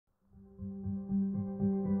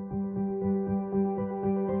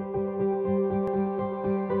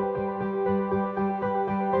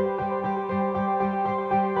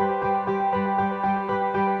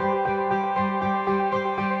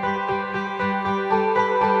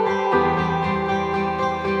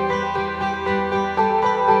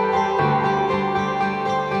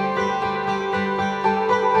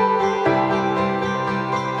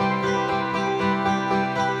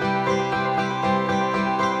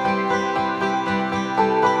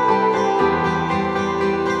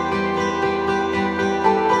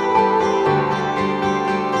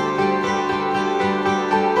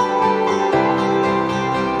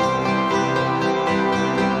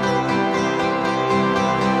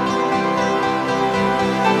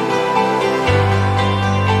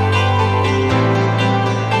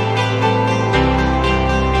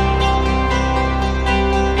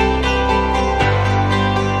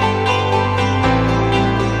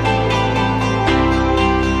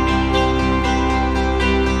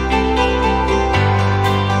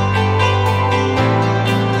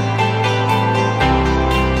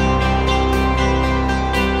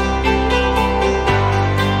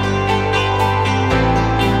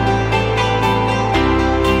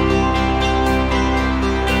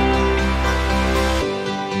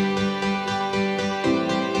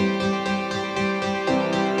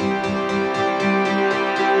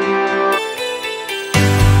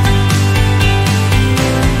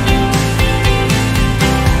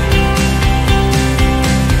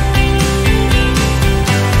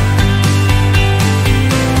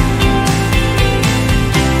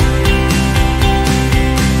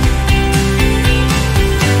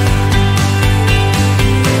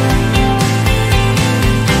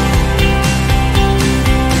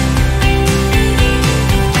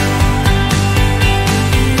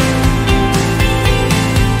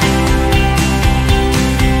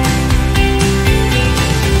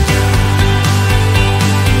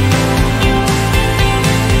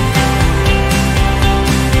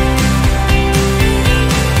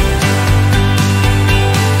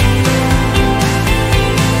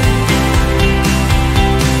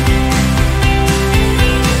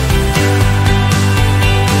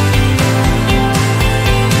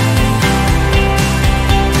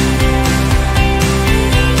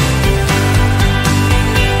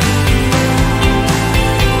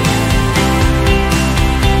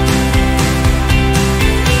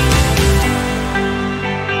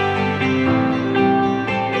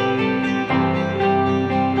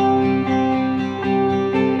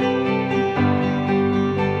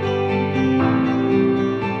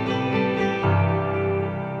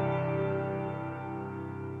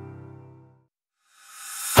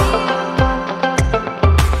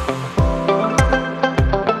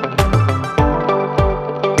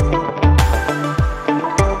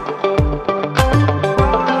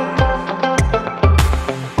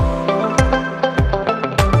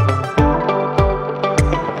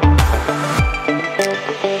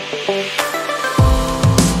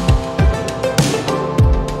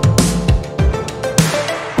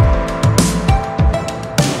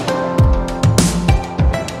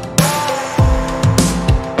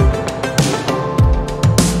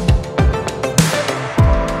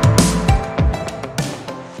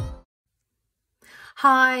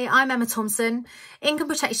Hi, I'm Emma Thompson. Income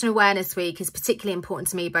Protection Awareness Week is particularly important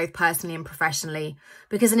to me both personally and professionally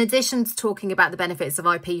because in addition to talking about the benefits of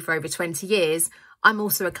IP for over 20 years, I'm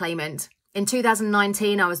also a claimant. In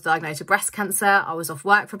 2019, I was diagnosed with breast cancer. I was off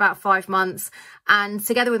work for about 5 months, and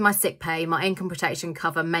together with my sick pay, my income protection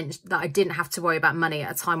cover meant that I didn't have to worry about money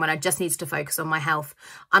at a time when I just needed to focus on my health.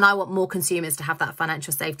 And I want more consumers to have that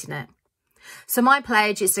financial safety net. So my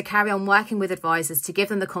pledge is to carry on working with advisors to give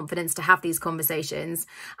them the confidence to have these conversations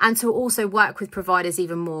and to also work with providers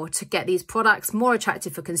even more to get these products more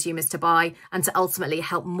attractive for consumers to buy and to ultimately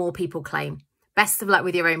help more people claim. Best of luck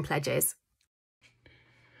with your own pledges.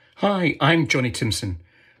 Hi, I'm Johnny Timson.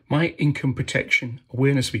 My Income Protection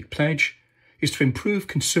Awareness Week pledge is to improve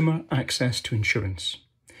consumer access to insurance,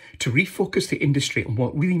 to refocus the industry on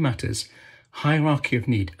what really matters, hierarchy of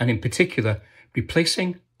need, and in particular,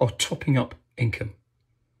 replacing or topping up income.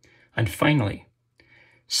 And finally,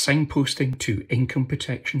 signposting to income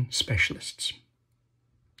protection specialists.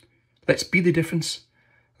 Let's be the difference.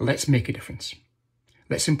 Let's make a difference.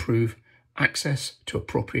 Let's improve access to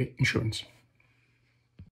appropriate insurance.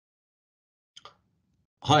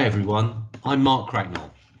 Hi everyone, I'm Mark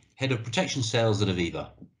Cracknell, Head of Protection Sales at IPAW.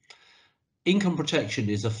 Income protection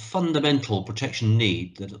is a fundamental protection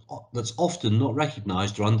need that's often not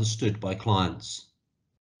recognised or understood by clients.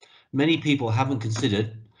 Many people haven't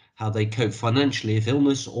considered how they cope financially if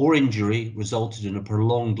illness or injury resulted in a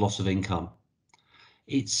prolonged loss of income.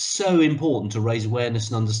 It's so important to raise awareness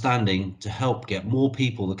and understanding to help get more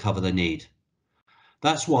people the cover they need.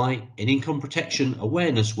 That's why in Income Protection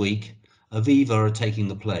Awareness Week, IPAW are taking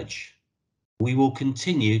the pledge. We will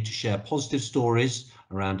continue to share positive stories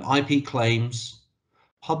around IP claims,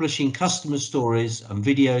 publishing customer stories and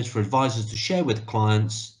videos for advisors to share with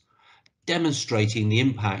clients, demonstrating the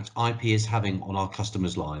impact IP is having on our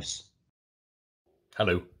customers' lives.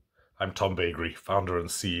 Hello, I'm Tom Bagri, founder and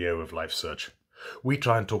CEO of LifeSearch. We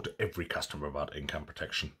try and talk to every customer about income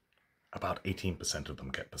protection. About 18% of them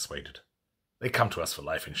get persuaded. They come to us for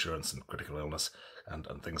life insurance and critical illness and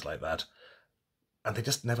things like that, and they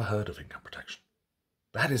just never heard of income protection.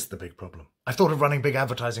 That is the big problem. I've thought of running big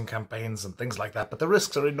advertising campaigns and things like that, but the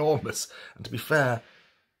risks are enormous, and to be fair,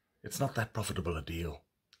 it's not that profitable a deal.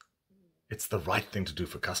 It's the right thing to do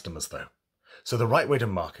for customers, though. So the right way to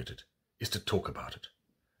market it is to talk about it.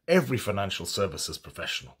 Every financial services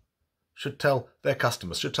professional should tell their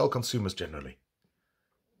customers, should tell consumers generally,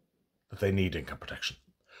 that they need income protection.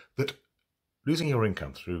 That losing your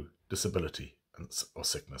income through disability or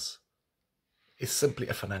sickness is simply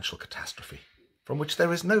a financial catastrophe from which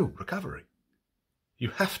there is no recovery. You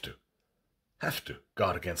have to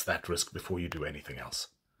guard against that risk before you do anything else.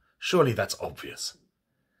 Surely that's obvious.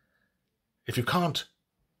 If you can't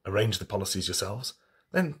arrange the policies yourselves,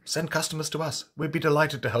 then send customers to us. We'd be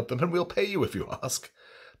delighted to help them, and we'll pay you if you ask.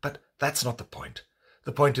 But that's not the point.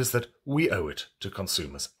 The point is that we owe it to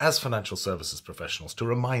consumers as financial services professionals to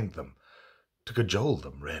remind them, to cajole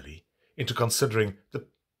them, really, into considering the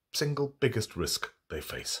single biggest risk they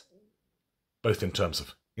face, both in terms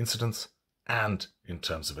of incidence and in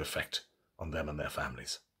terms of effect on them and their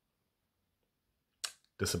families.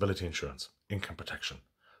 Disability insurance, income protection.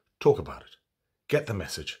 Talk about it, get the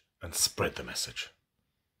message, and spread the message.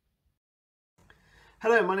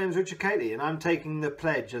 Hello, my name is Richard Cayley and I'm taking the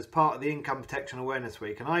pledge as part of the Income Protection Awareness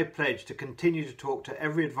Week, and I pledge to continue to talk to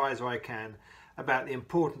every advisor I can about the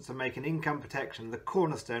importance of making income protection the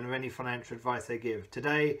cornerstone of any financial advice they give,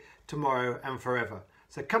 today, tomorrow and forever.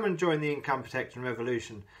 So come and join the income protection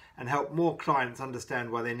revolution and help more clients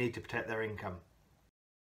understand why they need to protect their income.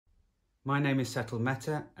 My name is Setal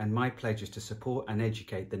Mehta, and my pledge is to support and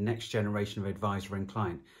educate the next generation of advisor and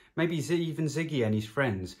client, maybe even Ziggy and his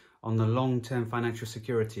friends, on the long-term financial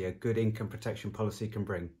security a good income protection policy can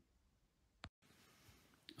bring.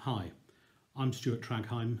 Hi, I'm Stuart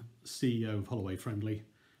Tragheim, CEO of Holloway Friendly,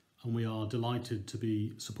 and we are delighted to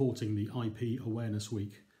be supporting the IP Awareness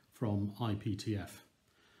Week from IPTF.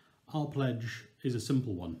 Our pledge is a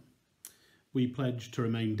simple one. We pledge to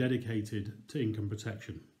remain dedicated to income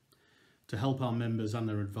protection, to help our members and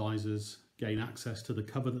their advisors gain access to the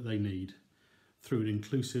cover that they need through an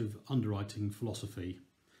inclusive underwriting philosophy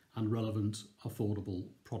and relevant, affordable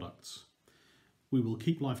products. We will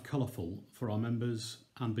keep life colourful for our members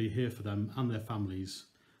and be here for them and their families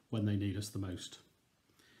when they need us the most.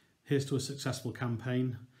 Here's to a successful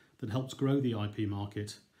campaign that helps grow the IP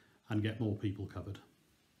market and get more people covered.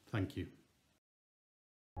 Thank you.